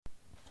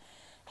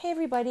Hey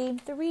everybody,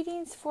 the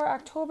readings for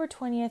October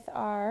 20th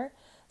are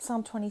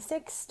Psalm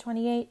 26,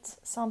 28,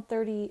 Psalm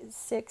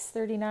 36,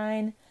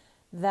 39,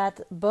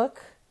 that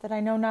book that I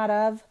know not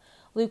of,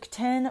 Luke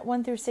 10,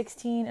 1 through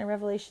 16, and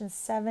Revelation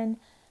 7,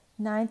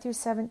 9 through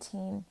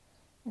 17.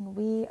 And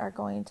we are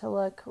going to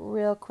look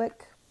real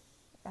quick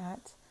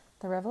at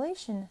the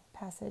Revelation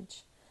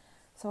passage.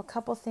 So a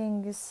couple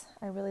things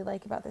I really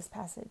like about this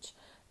passage.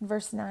 In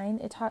verse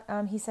 9,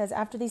 he says,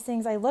 "After these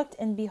things I looked,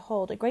 and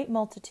behold, a great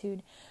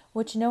multitude,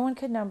 which no one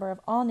could number, of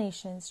all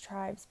nations,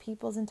 tribes,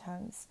 peoples, and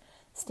tongues,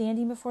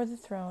 standing before the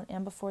throne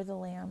and before the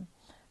Lamb,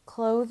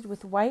 clothed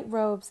with white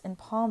robes and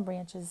palm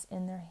branches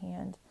in their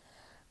hand,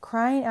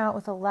 crying out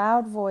with a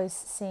loud voice,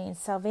 saying,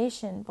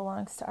 'Salvation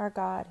belongs to our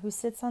God, who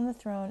sits on the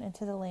throne, and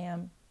to the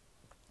Lamb.'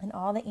 And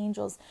all the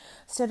angels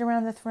stood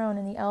around the throne,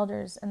 and the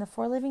elders and the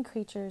four living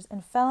creatures,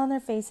 and fell on their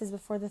faces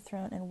before the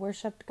throne and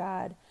worshipped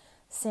God,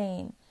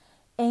 saying,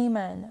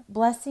 'Amen,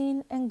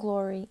 blessing and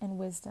glory and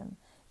wisdom,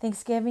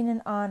 thanksgiving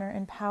and honor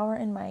and power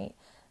and might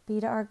be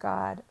to our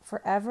God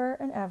forever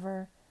and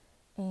ever.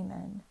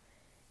 Amen.'"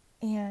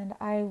 And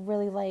I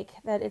really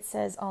like that it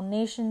says all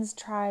nations,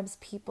 tribes,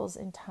 peoples,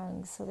 and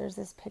tongues. So there's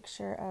this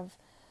picture of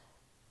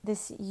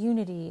this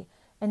unity,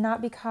 and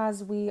not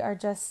because we are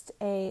just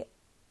a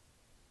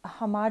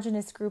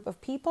homogenous group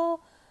of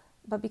people,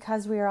 but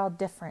because we are all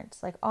different,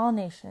 like all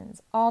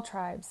nations, all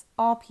tribes,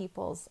 all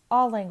peoples,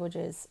 all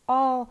languages,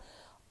 all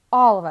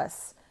of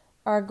us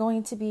are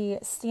going to be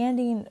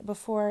standing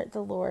before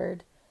the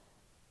Lord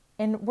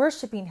and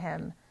worshiping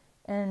Him.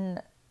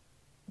 And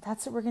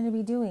that's what we're going to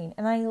be doing.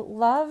 And I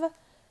love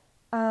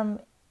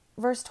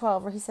verse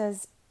 12 where he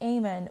says,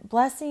 "Amen,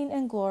 blessing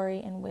and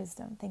glory and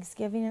wisdom,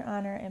 thanksgiving and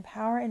honor and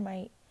power and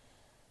might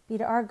be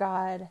to our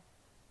God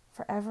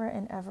forever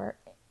and ever.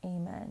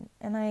 Amen."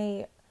 And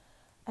I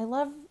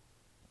love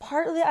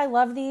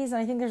these, and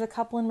I think there's a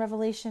couple in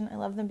Revelation. I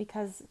love them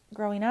because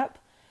growing up,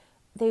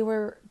 they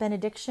were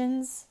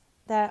benedictions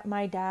that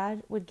my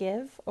dad would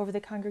give over the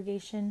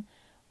congregation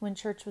when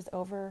church was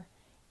over,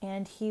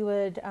 and he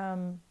would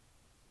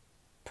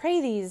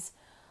pray these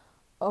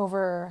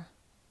over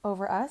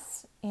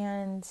us,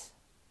 and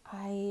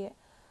I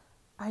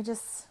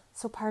just,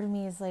 so part of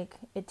me is like,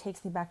 it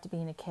takes me back to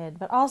being a kid.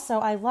 But also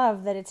I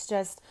love that it's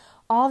just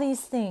all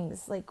these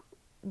things, like,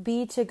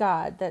 be to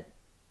God, that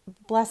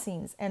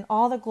blessings and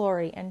all the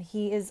glory, and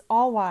He is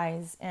all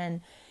wise, and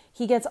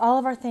He gets all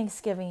of our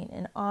thanksgiving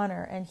and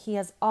honor, and He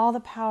has all the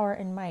power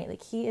and might.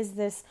 Like, He is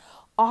this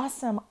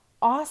awesome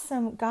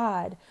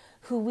God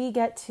who we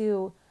get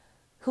to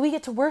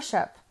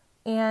worship.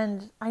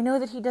 And I know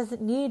that He doesn't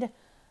need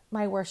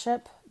my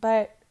worship,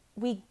 but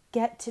we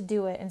get to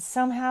do it, and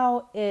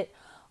somehow it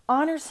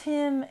honors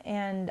Him.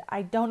 And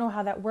I don't know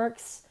how that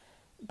works,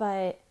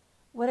 but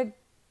what a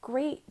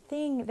great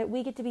thing that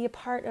we get to be a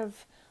part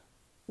of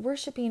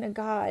worshiping a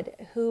God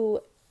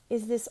who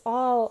is this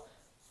all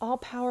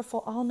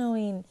powerful, all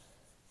knowing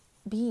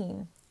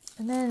being.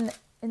 And then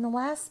in the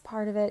last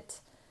part of it,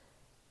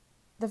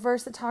 the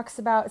verse that talks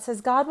about, it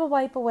says, "God will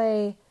wipe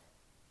away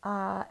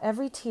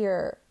every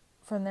tear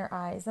from their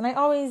eyes." And I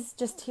always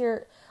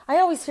hear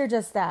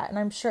just that, and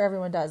I'm sure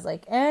everyone does,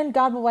 like, "And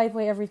God will wipe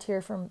away every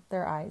tear from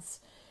their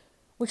eyes,"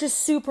 which is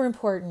super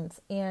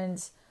important.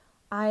 And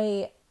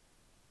I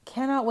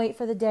cannot wait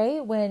for the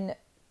day when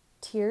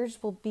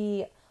tears will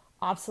be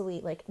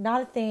obsolete, like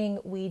not a thing.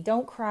 We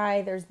don't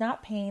cry. There's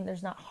not pain.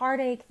 There's not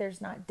heartache. There's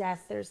not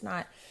death. There's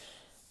not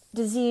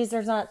disease.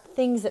 There's not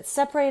things that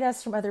separate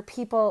us from other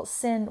people,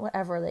 sin,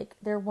 whatever. Like,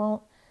 there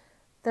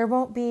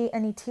won't be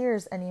any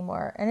tears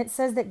anymore. And it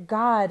says that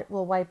God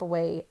will wipe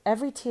away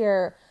every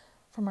tear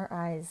from our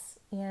eyes.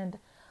 And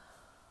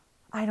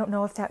I don't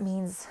know if that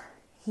means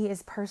He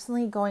is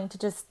personally going to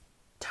just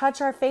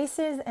touch our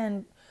faces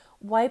and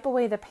wipe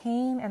away the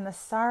pain and the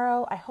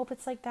sorrow. I hope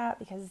it's like that,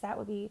 because that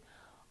would be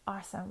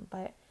awesome.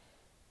 But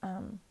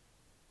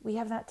we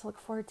have that to look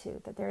forward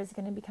to, that there is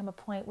going to become a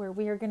point where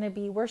we are going to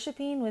be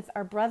worshiping with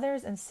our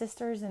brothers and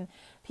sisters and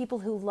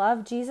people who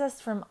love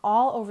Jesus from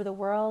all over the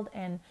world,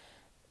 and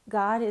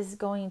God is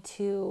going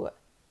to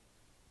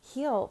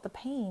heal the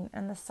pain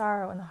and the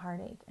sorrow and the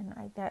heartache.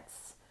 And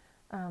that's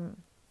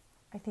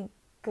I think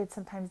good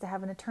sometimes to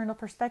have an eternal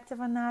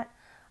perspective on that.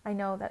 I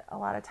know that a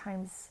lot of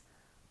times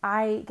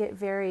I get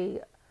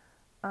very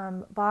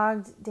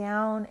bogged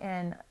down,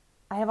 and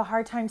I have a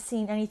hard time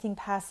seeing anything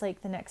past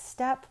like the next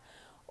step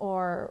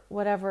or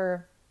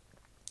whatever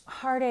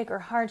heartache or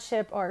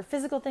hardship or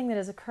physical thing that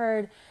has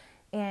occurred,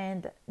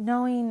 and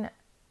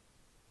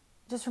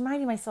just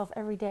reminding myself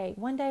every day,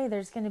 one day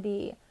there's going to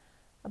be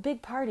a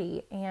big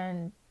party,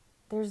 and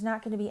there's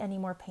not going to be any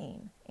more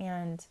pain,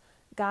 and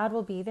God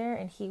will be there,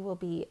 and He will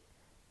be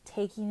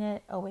taking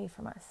it away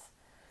from us.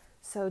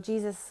 So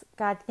Jesus,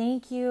 God,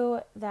 thank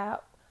you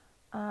that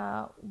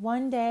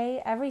one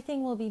day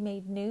everything will be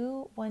made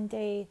new. One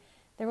day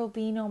there will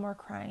be no more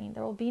crying.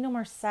 There will be no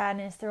more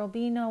sadness. There will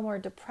be no more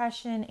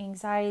depression,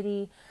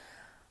 anxiety,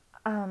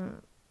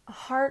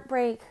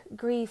 heartbreak,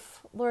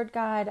 grief. Lord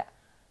God,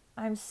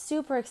 I'm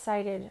super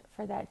excited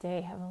for that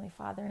day, Heavenly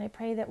Father. And I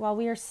pray that while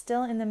we are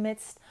still in the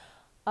midst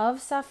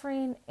of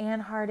suffering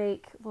and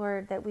heartache,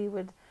 Lord, that we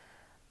would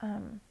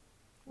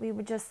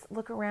just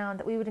look around,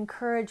 that we would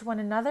encourage one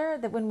another,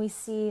 that when we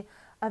see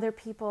other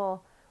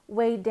people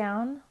weighed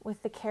down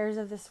with the cares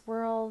of this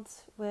world,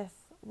 with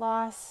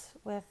loss,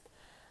 with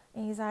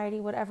anxiety,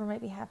 whatever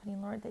might be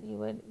happening, Lord, that you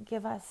would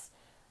give us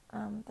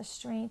the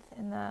strength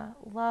and the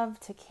love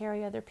to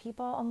carry other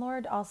people, and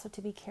Lord, also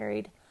to be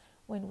carried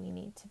when we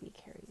need to be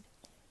carried.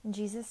 In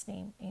Jesus'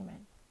 name,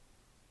 amen.